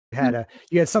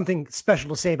you had something special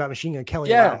to say about Machine Gun Kelly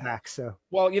a Yeah. while back. So,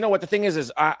 Well, you know what the thing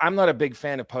is I'm not a big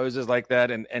fan of poses like that.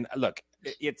 And look,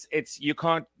 it's you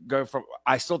can't go from.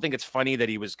 I still think it's funny that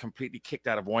he was completely kicked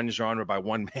out of one genre by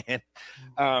one man.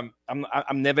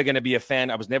 I'm never going to be a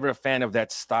fan. I was never a fan of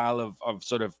that style of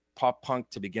sort of pop punk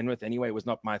to begin with. Anyway, it was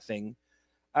not my thing.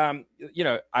 You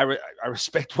know, I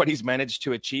respect what he's managed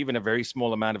to achieve in a very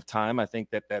small amount of time. I think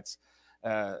that's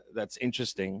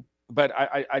interesting. But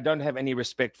I don't have any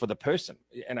respect for the person,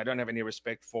 and I don't have any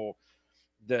respect for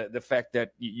the fact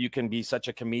that you can be such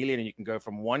a chameleon and you can go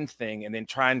from one thing and then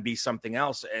try and be something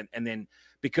else, and then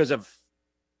because of,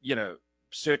 you know,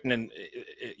 certain and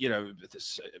you know,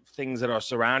 things that are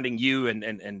surrounding you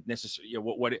and necessarily, you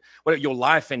know, what your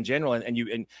life in general,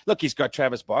 and look, he's got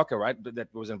Travis Barker, right, that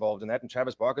was involved in that, and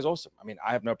Travis Barker's awesome. I mean,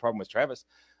 I have no problem with Travis.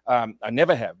 I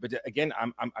never have, but again,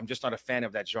 I'm just not a fan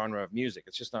of that genre of music.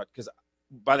 It's just not, because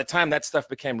by the time that stuff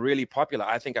became really popular,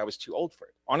 I think I was too old for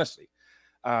it, honestly.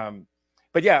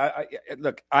 But yeah,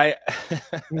 look, I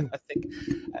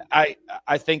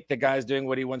think the guy's doing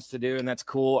what he wants to do, and that's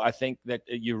cool. I think that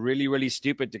you're really, really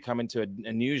stupid to come into a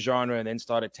new genre and then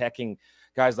start attacking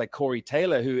guys like Corey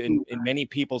Taylor, who in many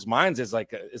people's minds is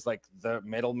like the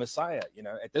metal messiah, you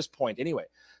know, at this point anyway.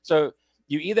 So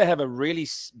you either have a really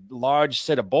large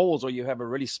set of balls or you have a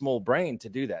really small brain to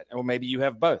do that, or maybe you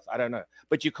have both. I don't know,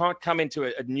 but you can't come into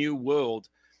a new world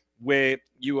where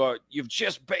you've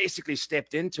just basically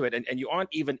stepped into it, and you aren't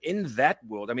even in that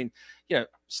world. I mean, you know,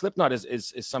 Slipknot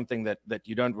is something that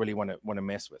you don't really want to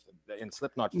mess with, and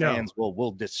Slipknot fans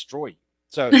will destroy you.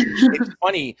 So it's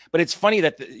funny, but it's funny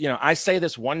that you know, I say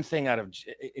this one thing out of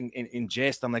in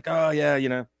jest. I'm like, oh yeah, you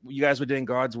know, you guys were doing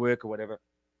God's work or whatever,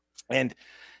 and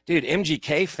dude,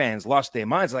 MGK fans lost their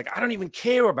minds. Like, I don't even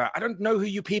care about, I don't know who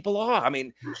you people are. I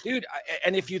mean, dude,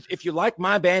 and if you like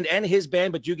my band and his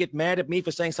band, but you get mad at me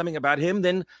for saying something about him,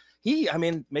 then I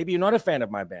mean, maybe you're not a fan of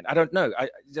my band. I don't know.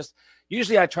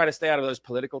 Usually I try to stay out of those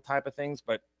political type of things,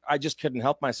 but I just couldn't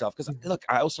help myself. Because look,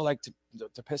 I also like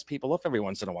to piss people off every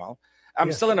once in a while.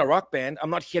 I'm still in a rock band. I'm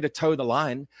not here to toe the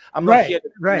line. I'm not here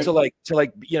to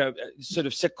like, you know, sort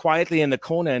of sit quietly in the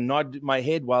corner and nod my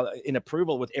head while in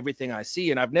approval with everything I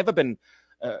see. And I've never been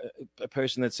a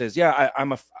person that says, yeah,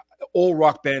 all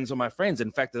rock bands are my friends.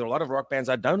 In fact, there are a lot of rock bands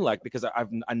I don't like because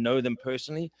I know them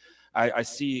personally. I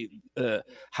see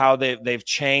how they've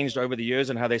changed over the years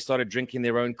and how they started drinking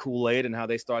their own Kool-Aid and how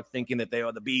they start thinking that they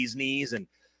are the bee's knees. And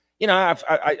you know,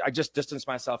 I just distanced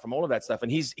myself from all of that stuff,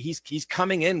 and he's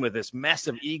coming in with this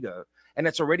massive ego, and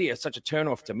it's already such a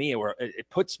turnoff to me, or it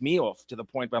puts me off to the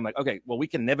point where I'm like, okay, well, we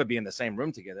can never be in the same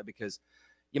room together because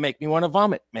you make me want to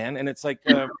vomit, man. And it's like,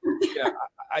 yeah,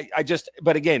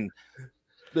 but again,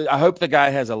 I hope the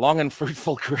guy has a long and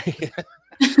fruitful career.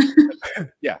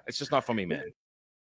 Yeah, it's just not for me, man.